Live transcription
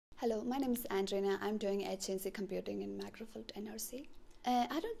Hello, my name is Anntreena. I'm doing HNC Computing in Microfield NRC.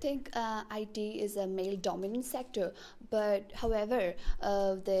 I don't think IT is a male-dominant sector, but however,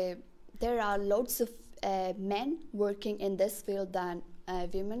 there are lots of men working in this field than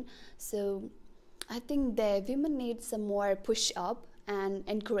women. So I think the women need some more push up and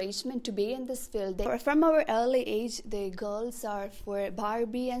encouragement to be in this field. From our early age, the girls are for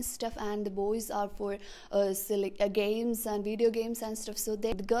Barbie and stuff, and the boys are for silly games and video games and stuff. So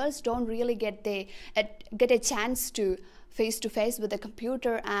the girls don't really get a chance to face with the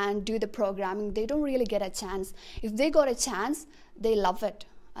computer and do the programming. They don't really get a chance. If they got a chance, they love it.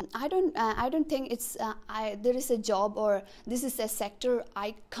 I don't think there is a job or this is a sector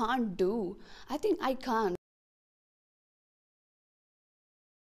I can't do. I think I can't.